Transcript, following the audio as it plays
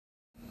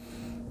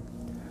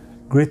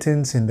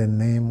Greetings in the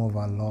name of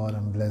our Lord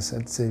and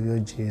blessed Savior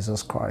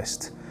Jesus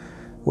Christ.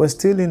 We're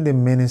still in the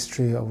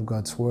ministry of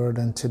God's Word,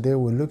 and today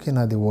we're looking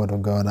at the Word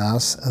of God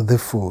as the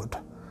food.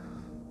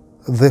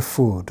 The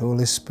food.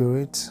 Holy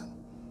Spirit,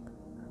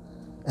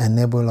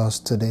 enable us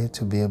today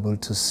to be able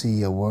to see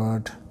your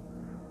Word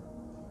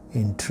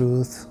in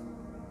truth,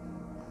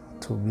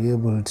 to be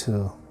able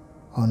to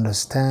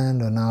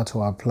understand on how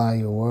to apply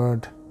your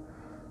Word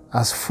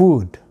as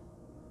food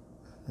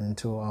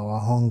into our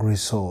hungry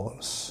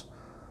souls.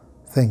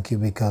 Thank you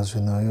because we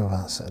know you've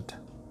answered.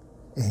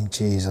 In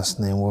Jesus'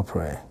 name we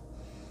pray.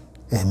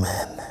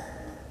 Amen.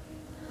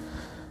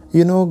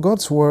 You know,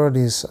 God's Word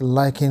is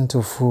likened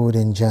to food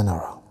in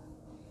general.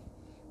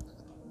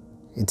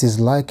 It is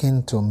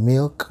likened to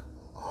milk,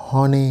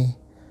 honey,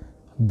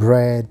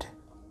 bread,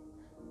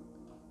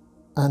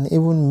 and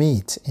even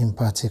meat in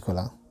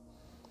particular.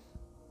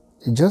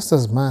 Just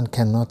as man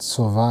cannot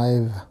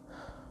survive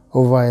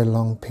over a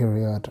long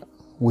period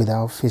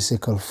without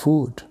physical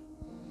food,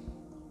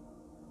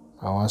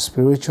 our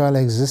spiritual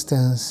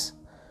existence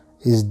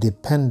is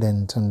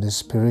dependent on the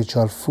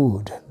spiritual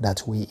food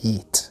that we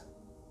eat.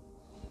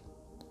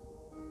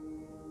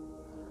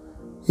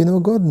 You know,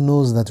 God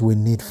knows that we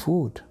need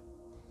food.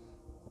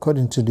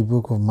 According to the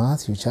book of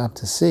Matthew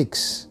chapter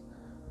 6,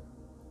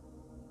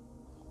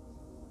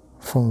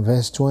 from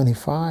verse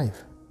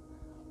 25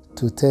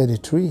 to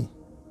 33.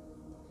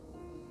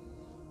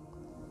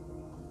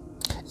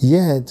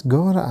 Yet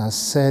God has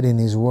said in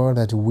His Word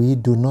that we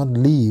do not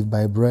live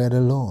by bread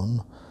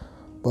alone,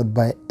 but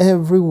by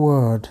every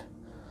word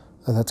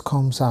that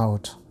comes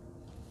out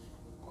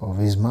of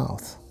His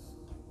mouth.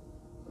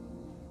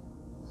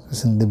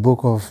 It's in the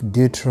book of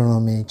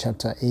Deuteronomy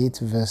chapter 8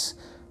 verse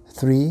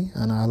 3,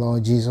 and our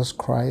Lord Jesus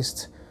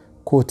Christ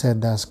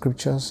quoted that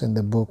scriptures in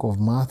the book of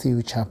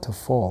Matthew chapter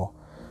 4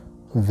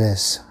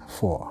 verse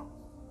 4.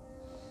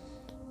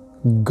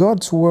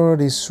 God's Word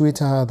is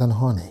sweeter than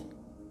honey,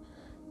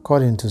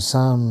 according to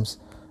Psalms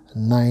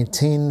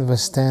 19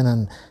 verse 10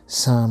 and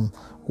Psalm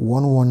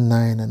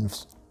 119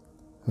 and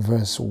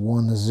verse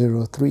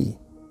 103.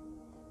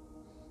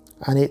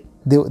 And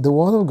the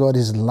Word of God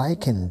is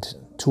likened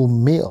to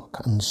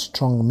milk and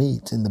strong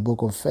meat in the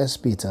book of 1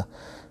 Peter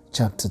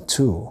chapter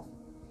 2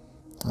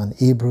 and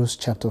Hebrews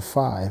chapter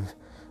 5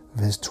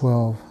 verse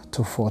 12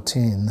 to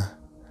 14,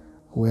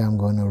 where I'm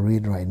going to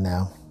read right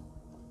now.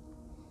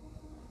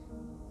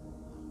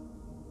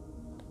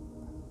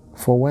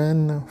 For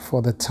when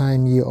for the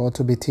time ye ought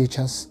to be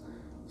teachers,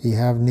 ye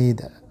have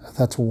need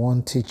that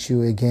one teach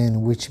you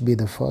again, which be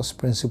the first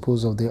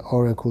principles of the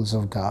oracles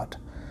of God,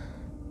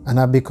 and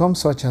are become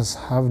such as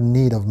have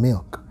need of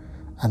milk,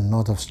 and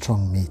not of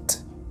strong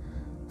meat.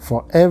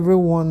 For every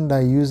one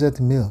that useth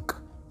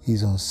milk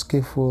is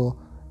unskillful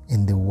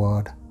in the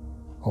word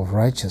of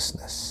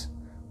righteousness,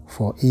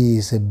 for he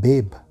is a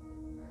babe.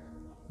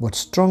 But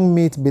strong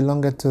meat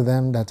belongeth to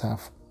them that are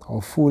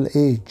of full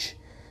age,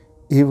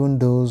 even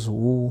those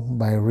who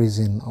by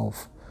reason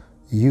of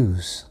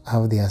use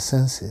have their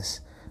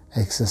senses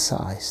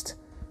exercised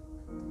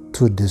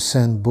to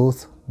discern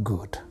both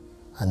good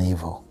and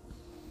evil.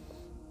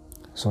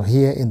 So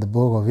here in the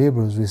book of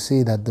Hebrews, we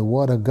see that the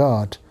Word of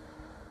God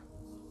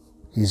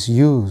is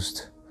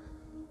used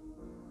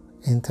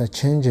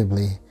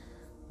interchangeably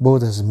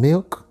both as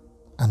milk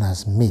and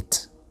as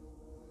meat.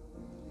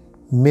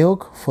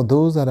 Milk for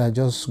those that are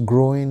just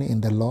growing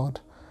in the Lord,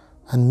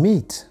 and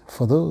meat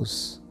for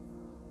those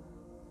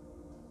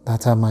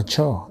that are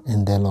mature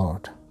in the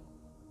Lord.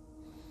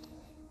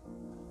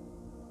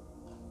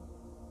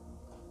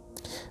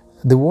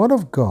 The Word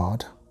of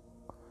God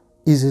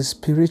is a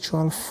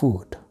spiritual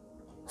food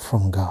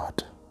from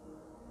God.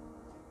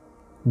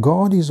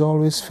 God is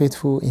always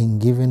faithful in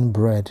giving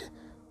bread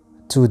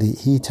to the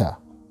eater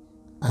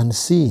and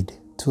seed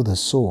to the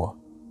sower,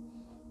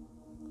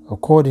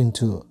 according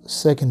to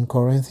 2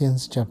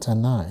 Corinthians chapter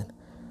 9,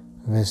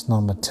 verse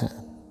number 10.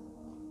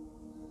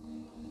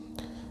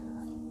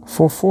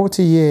 For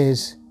 40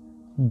 years,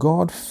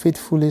 God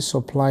faithfully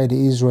supplied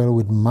Israel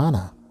with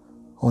manna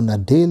on a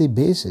daily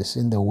basis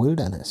in the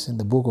wilderness in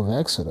the book of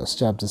Exodus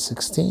chapter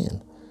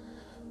 16.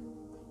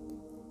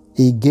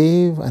 He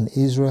gave and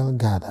Israel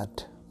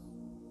gathered.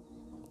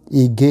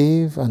 He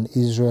gave and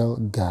Israel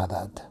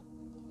gathered.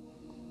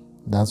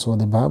 That's what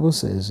the Bible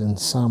says in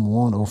Psalm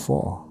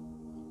 104.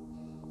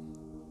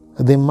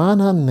 The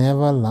manna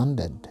never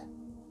landed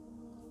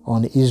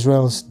on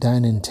Israel's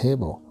dining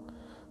table.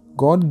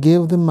 God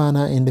gave the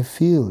manna in the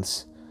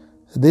fields.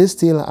 They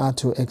still had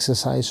to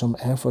exercise some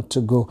effort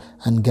to go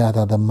and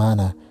gather the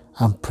manna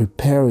and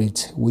prepare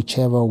it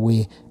whichever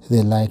way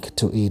they like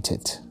to eat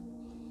it.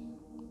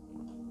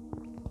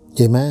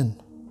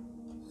 Amen.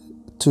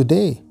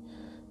 Today,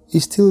 He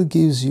still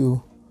gives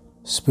you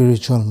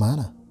spiritual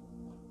manna.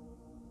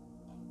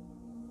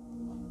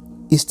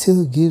 He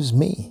still gives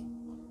me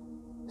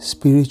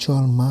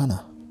spiritual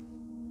manna.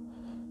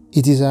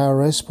 It is our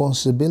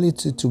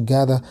responsibility to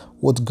gather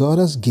what God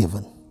has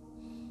given.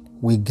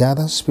 We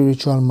gather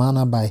spiritual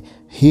manna by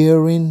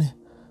hearing,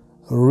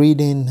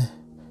 reading,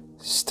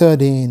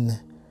 studying,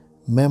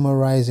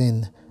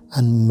 memorizing,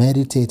 and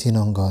meditating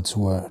on God's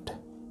word.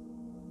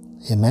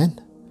 Amen.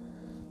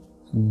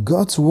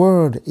 God's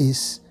word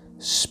is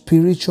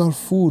spiritual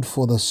food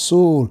for the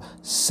soul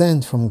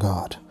sent from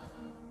God.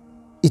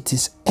 It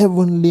is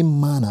heavenly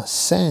manna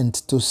sent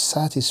to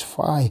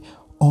satisfy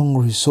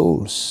hungry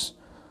souls.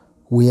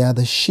 We are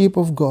the sheep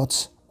of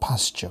God's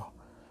pasture,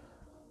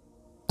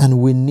 and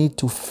we need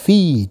to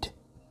feed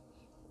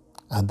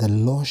at the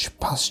lush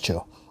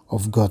pasture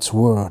of God's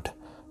word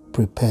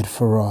prepared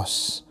for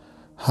us.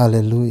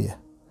 Hallelujah.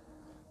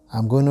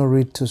 I'm going to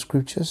read 2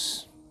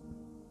 scriptures.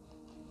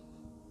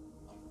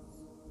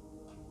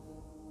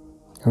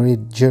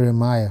 Read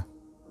Jeremiah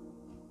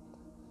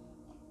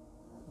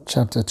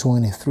chapter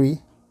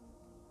 23,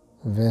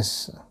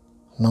 verse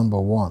number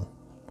 1.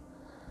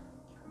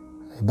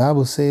 The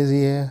Bible says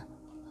here,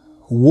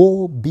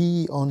 "Woe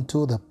be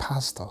unto the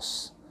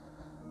pastors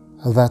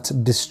that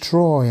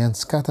destroy and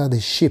scatter the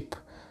sheep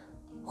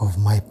of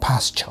my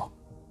pasture,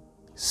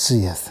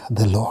 saith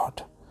the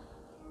Lord."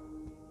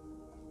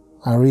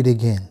 I read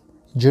again.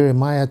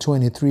 Jeremiah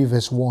 23,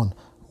 verse 1.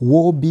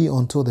 "Woe be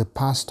unto the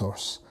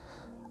pastors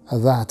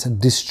that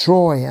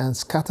destroy and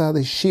scatter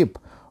the sheep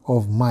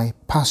of my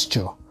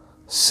pasture,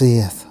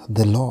 saith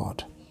the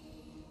Lord."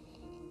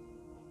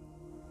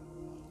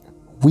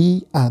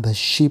 We are the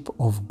sheep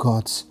of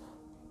God's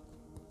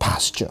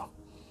pasture.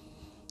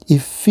 He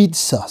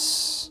feeds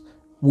us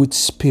with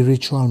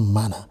spiritual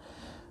manna,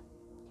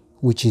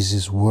 which is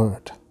His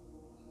word.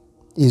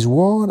 His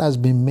word has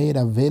been made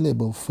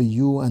available for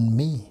you and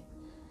me.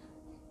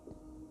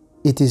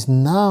 It is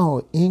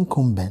now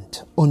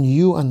incumbent on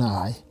you and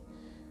I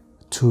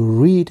to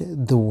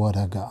read the Word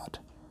of God,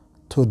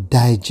 to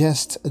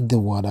digest the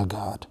Word of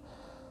God,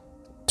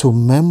 to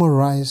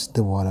memorize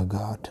the Word of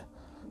God,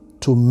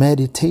 to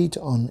meditate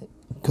on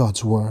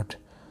God's Word,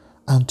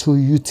 and to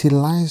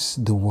utilize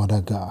the Word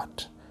of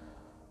God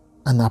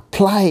and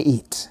apply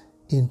it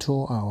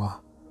into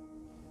our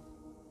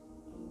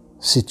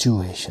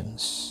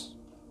situations.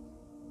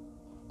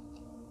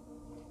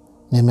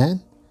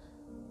 Amen?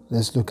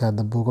 Let's look at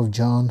the book of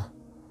John,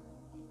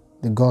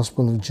 the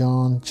Gospel of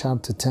John,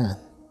 chapter 10.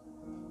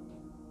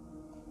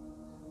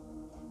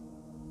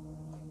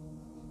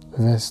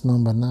 Verse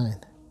number 9.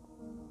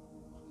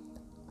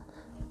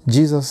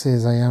 Jesus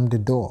says, "I am the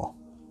door.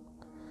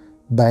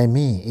 By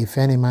me, if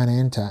any man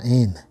enter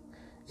in,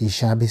 he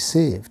shall be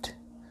saved,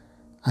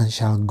 and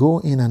shall go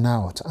in and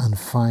out and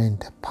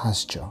find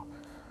pasture."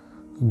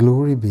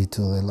 Glory be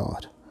to the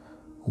Lord.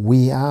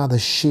 We are the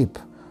sheep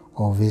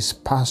of His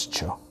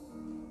pasture.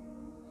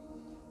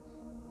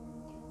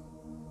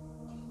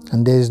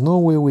 And there is no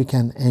way we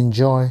can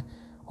enjoy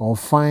or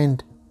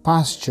find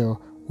pasture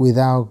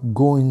without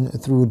going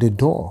through the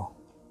door.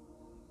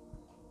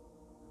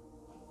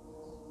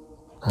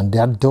 And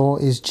that door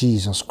is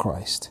Jesus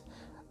Christ,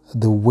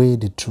 the way,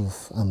 the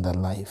truth, and the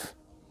life.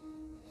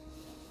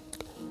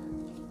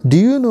 Do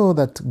you know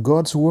that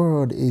God's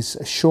word is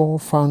a sure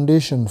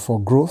foundation for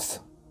growth?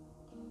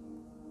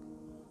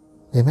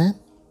 Amen?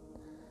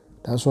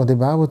 That's what the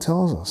Bible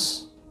tells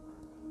us.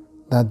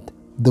 That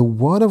the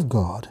word of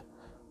God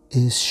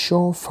is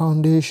sure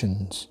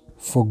foundations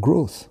for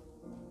growth.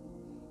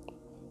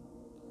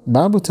 The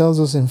Bible tells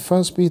us in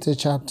 1 Peter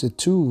chapter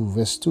 2,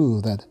 verse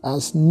 2, that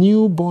as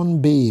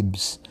newborn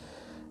babes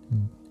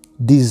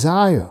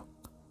desire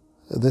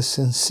the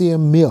sincere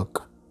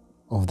milk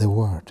of the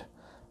word,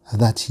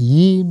 that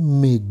ye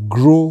may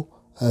grow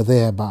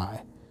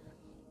thereby.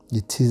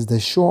 It is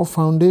the sure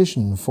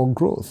foundation for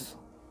growth.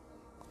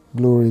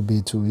 Glory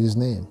be to His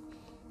name.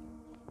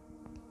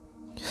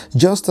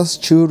 Just as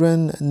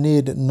children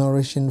need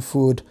nourishing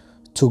food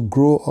to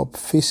grow up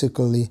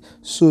physically,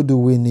 so do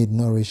we need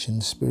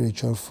nourishing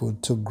spiritual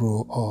food to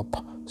grow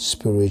up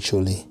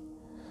spiritually.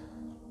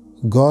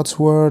 God's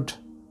word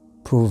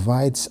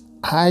provides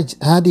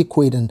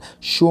adequate and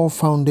sure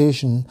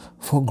foundation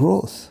for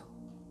growth.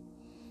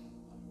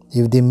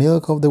 If the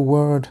milk of the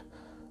word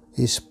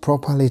is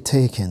properly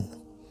taken,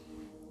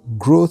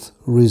 growth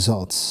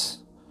results,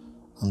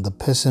 and the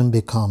person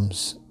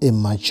becomes a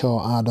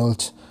mature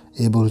adult,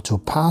 able to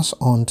pass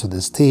on to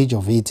the stage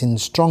of eating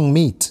strong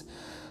meat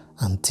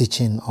and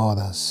teaching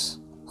others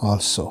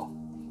also.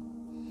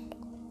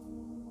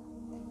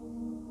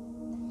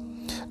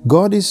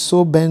 God is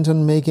so bent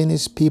on making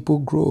His people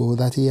grow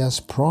that He has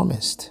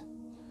promised,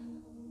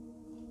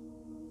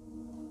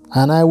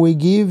 "And I will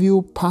give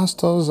you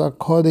pastors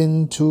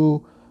according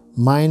to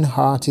mine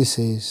heart," He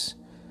says,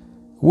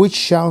 "which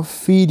shall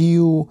feed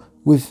you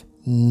with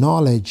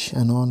knowledge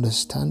and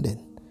understanding."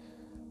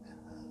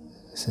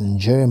 It's in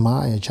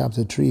Jeremiah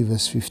chapter 3,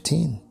 verse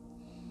 15.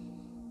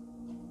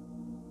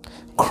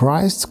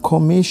 Christ's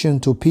commission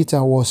to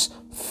Peter was,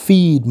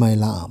 "Feed my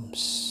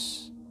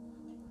lambs,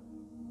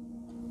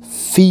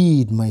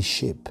 feed my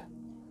sheep,"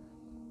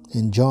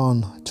 in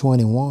John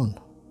 21.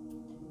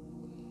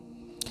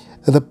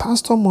 The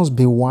pastor must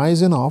be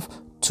wise enough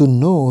to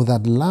know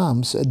that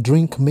lambs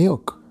drink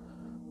milk,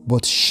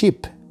 but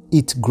sheep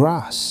eat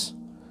grass.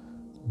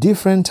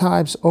 Different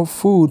types of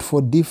food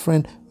for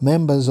different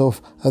members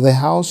of the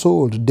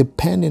household,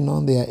 depending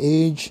on their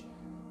age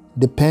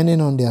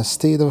depending on their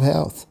state of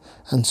health,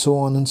 and so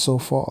on and so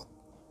forth.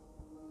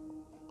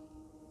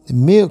 The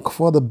milk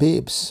for the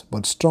babes,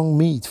 but strong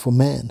meat for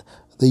men.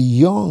 The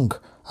young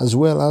as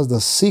well as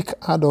the sick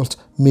adult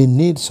may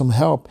need some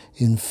help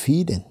in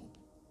feeding.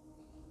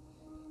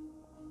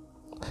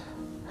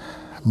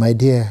 My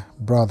dear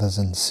brothers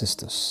and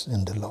sisters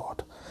in the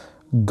Lord,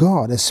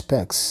 God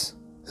expects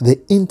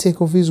the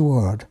intake of His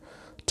Word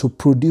to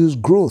produce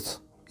growth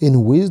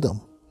in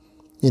wisdom,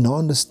 in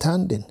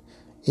understanding,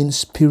 in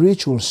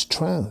spiritual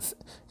strength,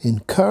 in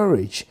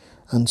courage,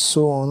 and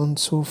so on and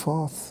so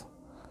forth.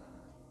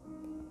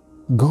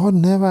 God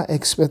never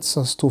expects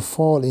us to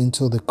fall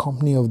into the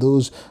company of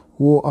those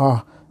who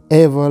are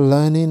ever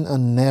learning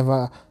and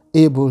never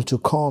able to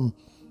come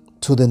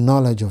to the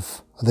knowledge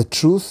of the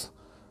truth,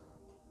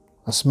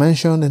 as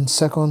mentioned in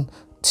 2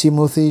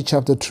 Timothy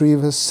chapter 3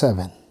 verse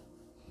 7.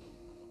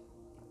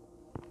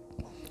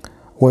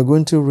 We're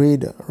going to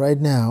read right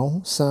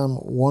now Psalm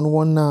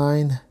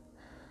 119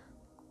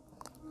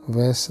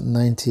 verse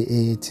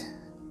 98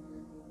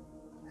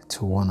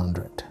 to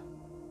 100.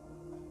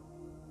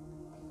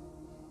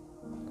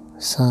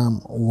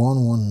 Psalm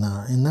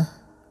 119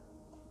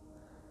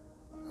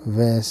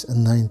 verse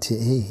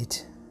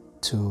 98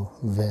 to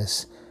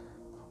verse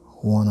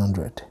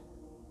 100.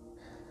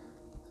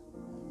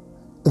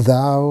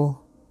 Thou,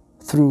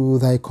 through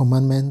thy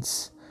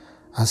commandments,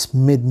 hast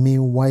made me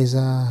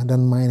wiser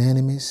than mine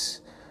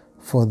enemies,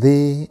 for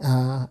they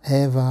are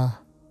ever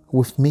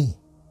with me.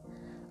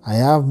 I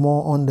have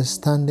more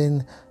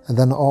understanding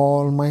than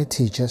all my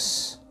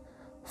teachers,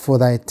 for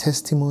thy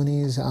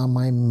testimonies are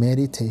my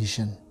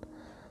meditation.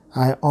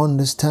 I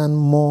understand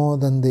more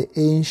than the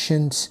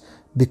ancients,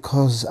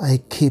 because I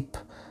keep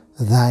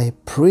thy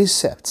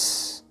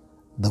precepts,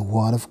 the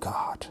word of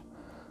God.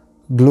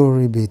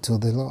 Glory be to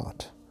the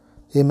Lord.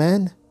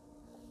 Amen.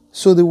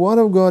 So the word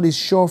of God is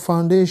sure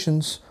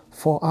foundations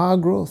for our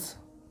growth.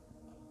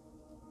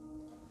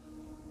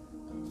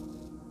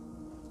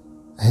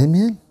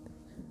 Amen.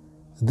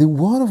 The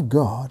word of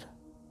God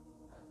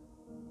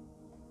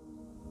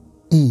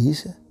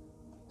is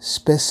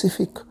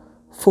specific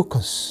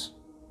focus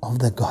of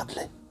the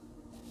godly.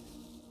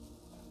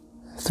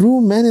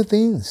 Through many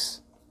things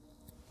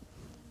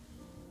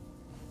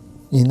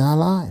in our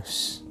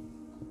lives,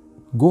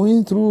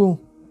 going through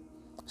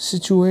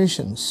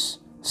situations,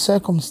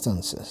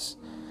 circumstances,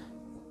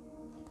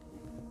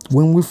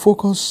 when we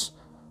focus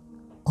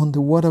on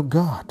the Word of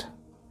God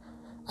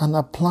and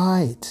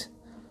apply it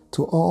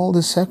to all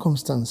the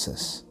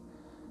circumstances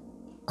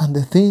and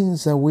the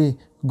things that we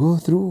go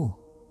through,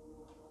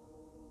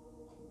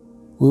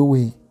 we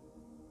will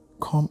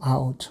come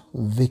out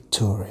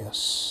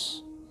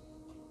victorious.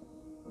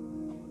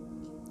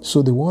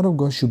 So the Word of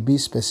God should be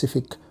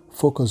specific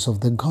focus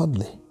of the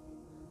godly.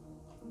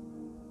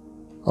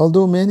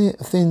 Although many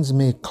things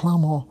may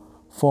clamor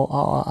for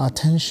our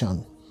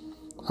attention,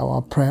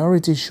 our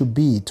priority should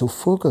be to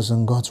focus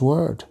on God's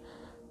Word.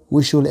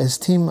 We should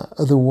esteem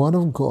the Word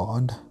of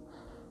God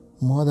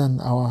more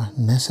than our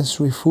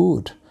necessary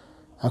food,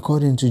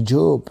 according to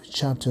Job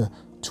chapter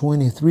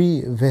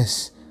 23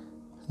 verse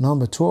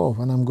number 12,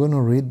 and I'm going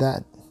to read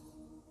that.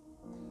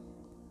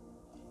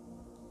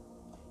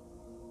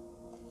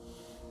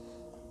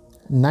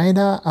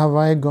 Neither have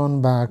I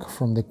gone back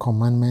from the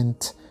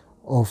commandment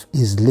of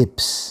his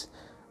lips.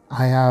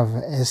 I have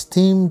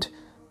esteemed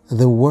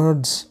the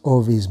words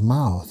of his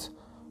mouth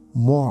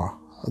more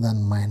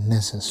than my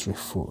necessary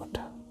food.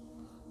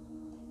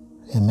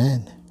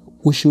 Amen.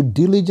 We should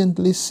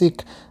diligently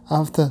seek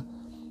after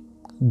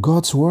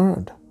God's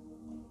word.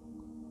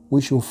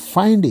 We should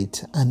find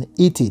it and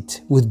eat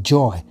it with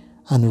joy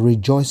and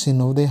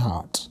rejoicing of the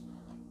heart,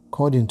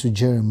 according to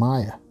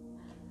Jeremiah.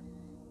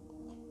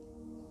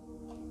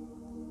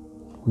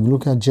 We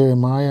look at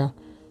Jeremiah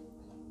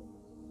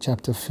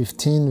chapter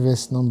 15,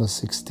 verse number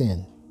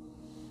 16.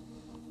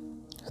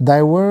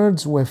 Thy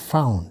words were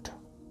found,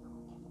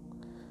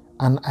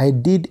 and I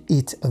did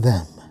eat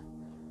them,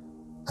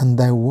 and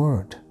thy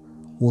word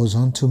was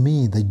unto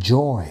me the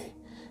joy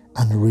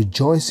and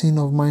rejoicing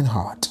of mine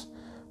heart,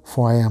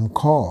 for I am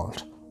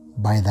called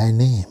by thy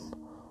name,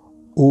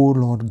 O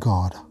Lord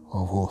God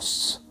of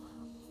hosts.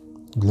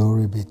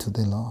 Glory be to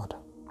the Lord.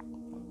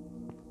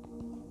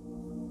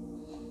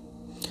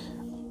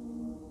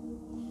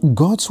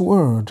 God's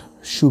word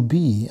should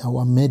be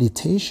our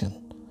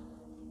meditation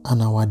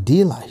and our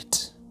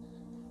delight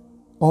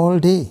all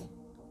day,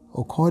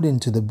 according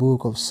to the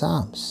book of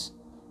Psalms.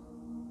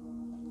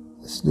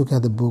 Let's look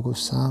at the book of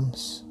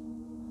Psalms,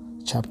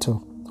 chapter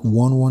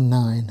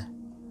 119.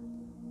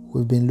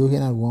 We've been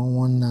looking at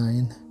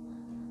 119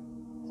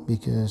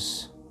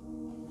 because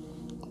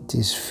it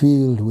is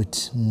filled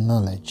with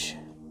knowledge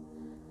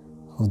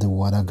of the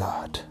Word of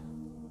God.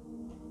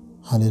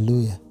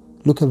 Hallelujah.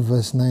 Look at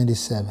verse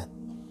 97.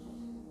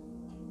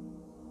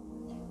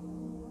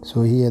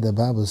 So here the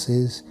Bible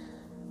says,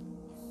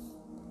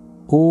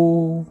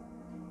 Oh,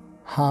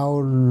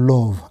 how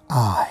love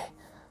I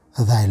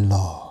thy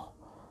law.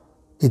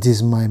 It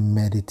is my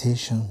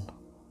meditation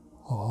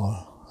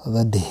all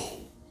the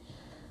day.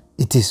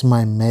 It is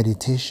my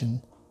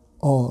meditation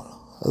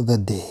all the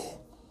day.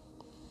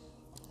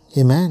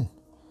 Amen.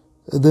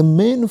 The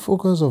main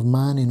focus of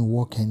man in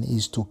walking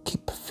is to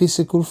keep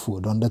physical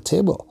food on the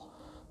table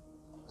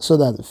so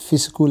that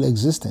physical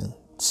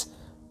existence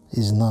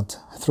is not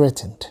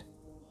threatened.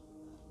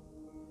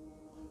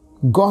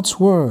 God's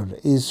word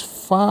is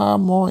far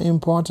more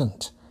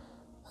important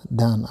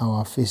than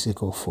our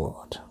physical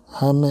food.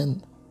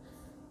 Amen.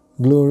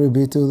 Glory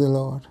be to the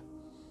Lord.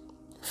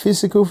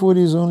 Physical food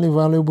is only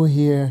valuable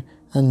here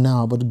and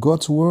now, but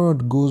God's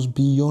word goes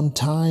beyond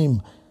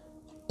time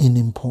in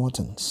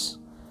importance.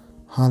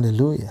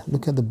 Hallelujah.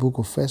 Look at the book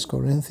of 1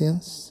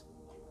 Corinthians,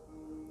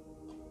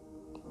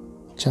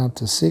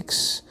 chapter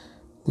 6.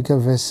 Look at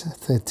verse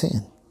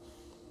 13.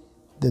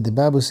 The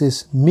Bible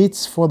says,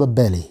 meats for the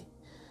belly,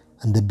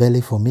 and the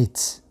belly for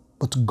meats.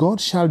 But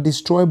God shall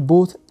destroy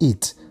both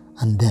it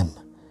and them.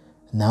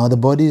 Now the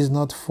body is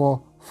not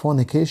for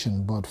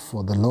fornication, but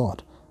for the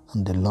Lord,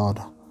 and the Lord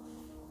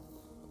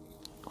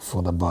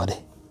for the body.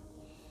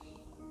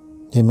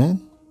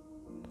 Amen.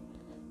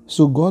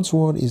 So God's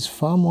word is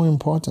far more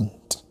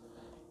important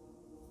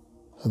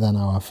than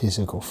our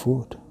physical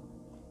food,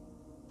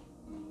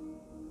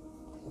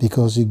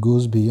 because it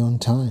goes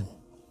beyond time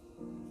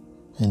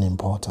in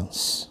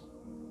importance.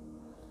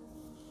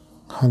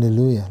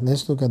 Hallelujah.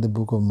 Let's look at the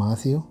book of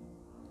Matthew,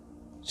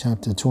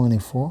 chapter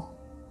 24,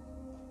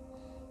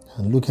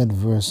 and look at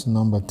verse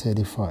number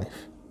 35.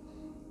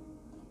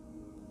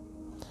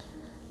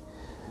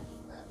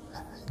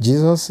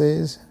 Jesus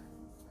says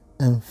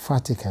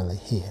emphatically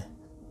here,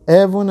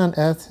 heaven and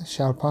earth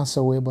shall pass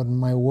away, but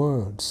my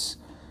words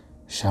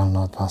shall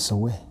not pass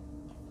away.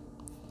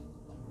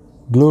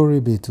 Glory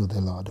be to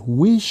the Lord.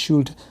 We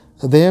should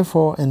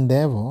therefore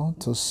endeavor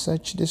to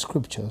search the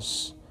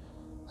scriptures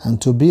and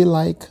to be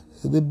like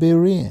the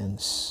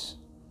Bereans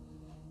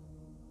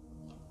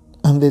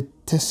and the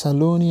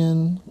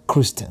Thessalonian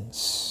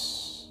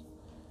Christians,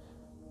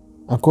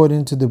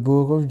 according to the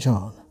book of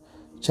John,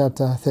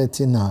 chapter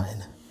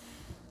 39.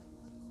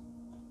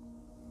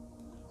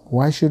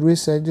 Why should we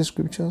search the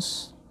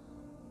scriptures?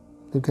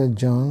 Look at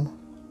John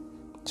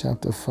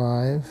chapter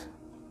 5,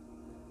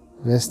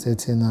 verse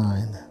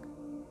 39.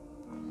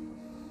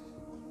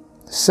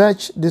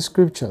 Search the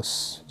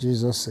scriptures,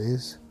 Jesus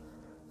says,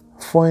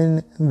 for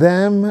in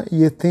them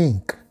ye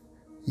think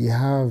ye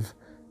have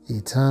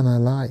eternal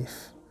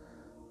life,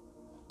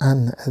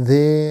 and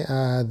they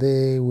are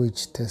they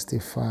which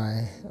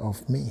testify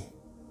of me.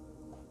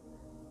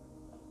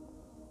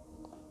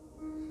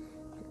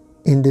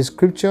 In the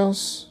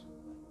scriptures,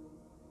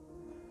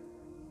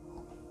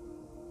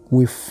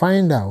 we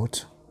find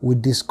out, we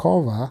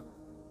discover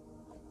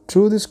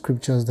through the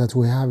scriptures that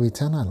we have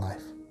eternal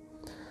life.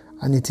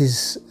 And it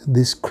is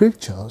the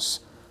scriptures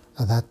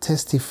that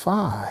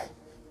testify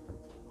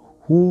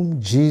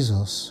whom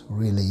Jesus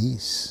really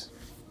is.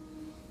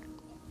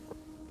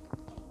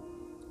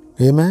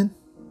 Amen.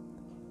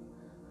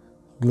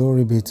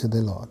 Glory be to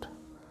the Lord.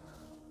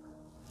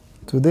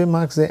 Today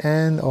marks the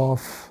end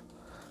of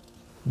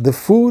the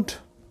food,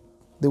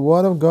 the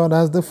Word of God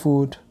as the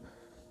food.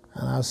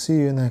 And I'll see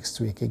you next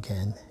week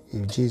again,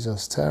 if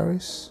Jesus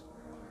tarries.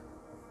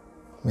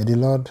 May the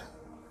Lord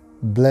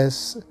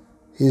bless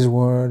His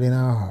word in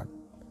our heart.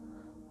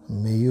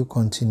 May you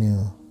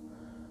continue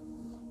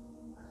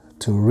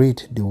to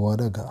read the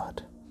Word of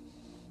God.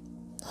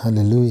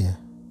 Hallelujah.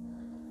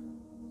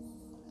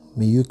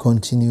 May you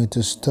continue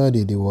to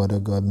study the Word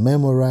of God,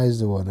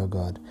 memorize the Word of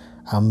God,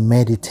 and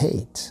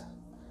meditate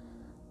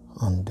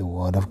on the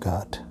Word of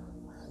God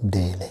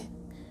daily.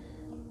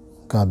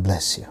 God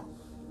bless you.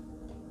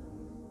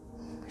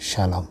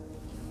 Shalom.